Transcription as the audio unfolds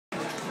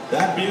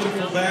that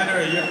beautiful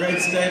banner of your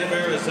great state of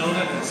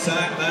Arizona, and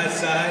side by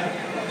side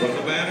with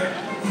the banner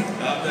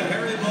of the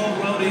Haribo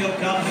Rodeo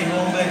Company,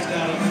 home based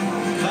out of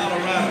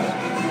Colorado,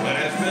 but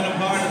has been a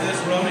part of this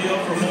rodeo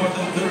for more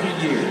than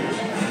 30 years.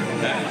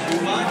 And as you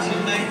watch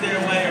them make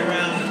their way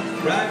around,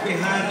 right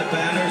behind the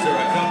banners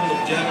are a couple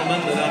of gentlemen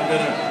that I'm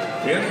going to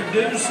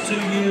introduce to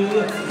you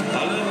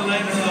a little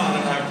later on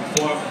in our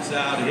performance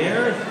out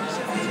here.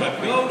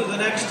 But go to the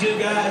next two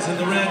guys in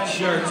the red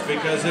shirts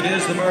because it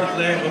is the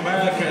birthday of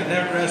America and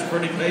they're dressed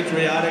pretty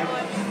patriotic.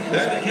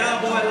 They're the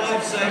cowboy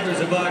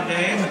lifesavers of our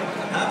game.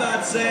 How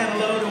about saying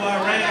hello to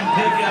our Ram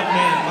pickup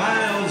men,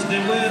 Miles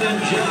DeWitt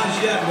and Josh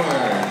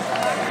Edwards.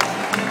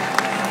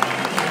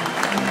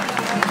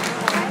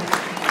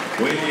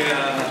 We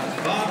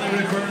fondly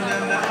refer to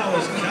them now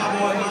as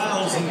Cowboy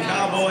Miles and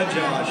Cowboy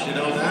Josh. You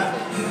know that?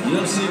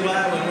 You'll see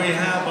why when we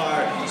have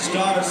our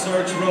Star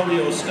Search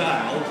Rodeo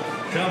style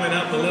coming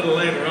up a little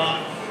later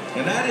on.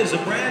 And that is a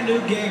brand new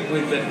game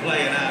we've been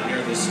playing out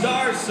here, the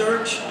Star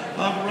Search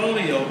of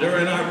Rodeo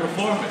during our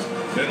performance.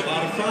 Been a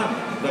lot of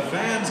fun. The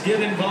fans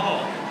get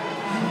involved.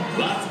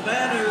 Lots of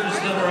banners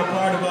that are a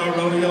part of our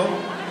rodeo.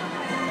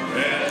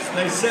 As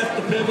they set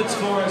the pivots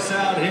for us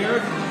out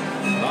here,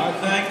 our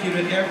thank you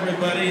to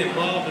everybody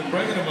involved in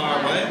bringing them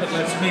our way, but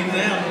let's meet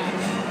them.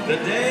 The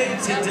day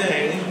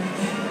today,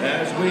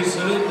 as we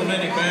salute the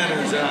many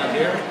banners out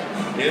here,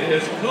 it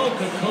is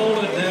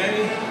Coca-Cola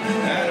Day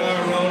at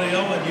our rodeo,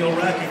 and you'll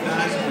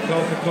recognize the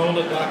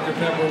Coca-Cola Dr.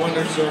 Pepper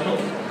Wonder Circle.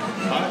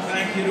 Our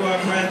thank you to our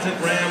friends at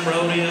Ram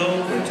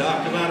Rodeo. We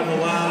talked about them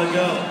a while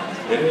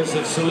ago. It is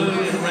a salute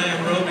at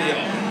Ram Rodeo.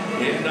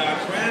 And our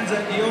friends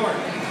at York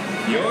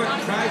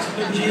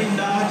Chrysler Jeep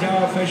Dodge,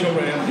 our official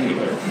Ram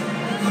dealer.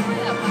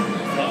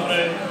 On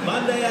a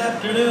Monday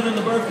afternoon on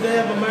the birthday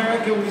of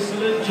America, we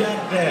salute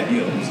Jack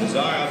Daniels as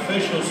our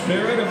official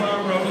spirit of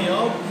our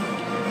rodeo.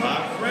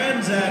 Our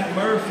friends at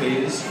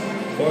Murphy's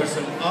for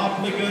some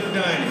awfully good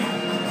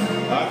dining.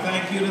 Our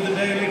thank you to the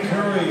Daily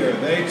Courier.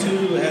 They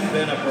too have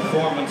been a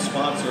performance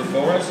sponsor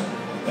for us,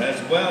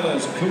 as well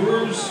as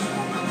Coors,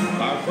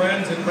 our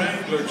friends at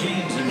Wrangler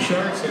Jeans and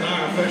Shirts, and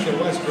our official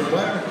Western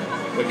Wear,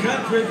 the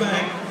Country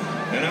Bank,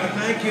 and our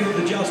thank you to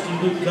the Justin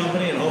Boot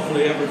Company, and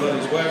hopefully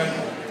everybody's wearing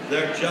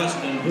their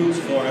Justin Boots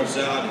for us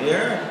out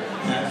here,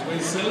 as we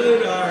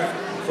salute our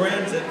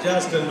friends at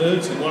Justin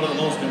Boots in one of the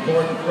most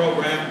important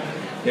programs.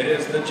 It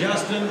is the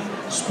Justin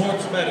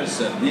Sports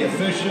Medicine, the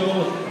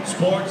official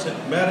sports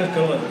and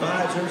medical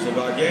advisors of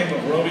our game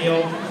of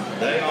rodeo.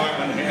 They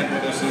are on hand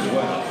with us as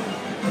well.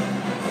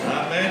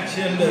 I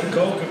mentioned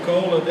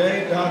Coca-Cola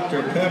Day,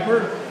 Dr.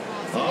 Pepper.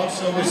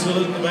 Also, we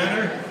salute the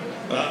banner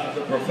of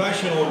the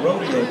Professional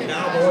Rodeo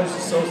Cowboys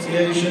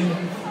Association.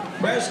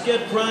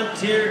 Prescott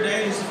Frontier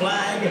Days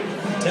flag.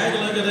 Take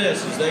a look at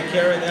this as they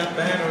carry that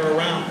banner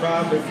around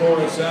proudly for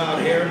us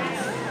out here.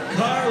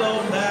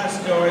 Carlo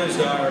Pastor is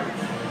our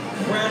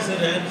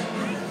president,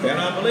 and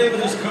I believe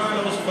it is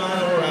Carlo's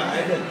final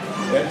ride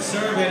and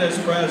serving as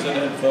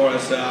president for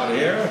us out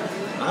here.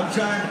 I'm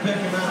trying to pick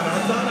him out.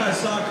 I thought I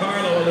saw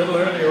Carlo a little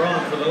earlier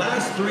on. For the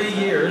last 3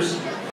 years,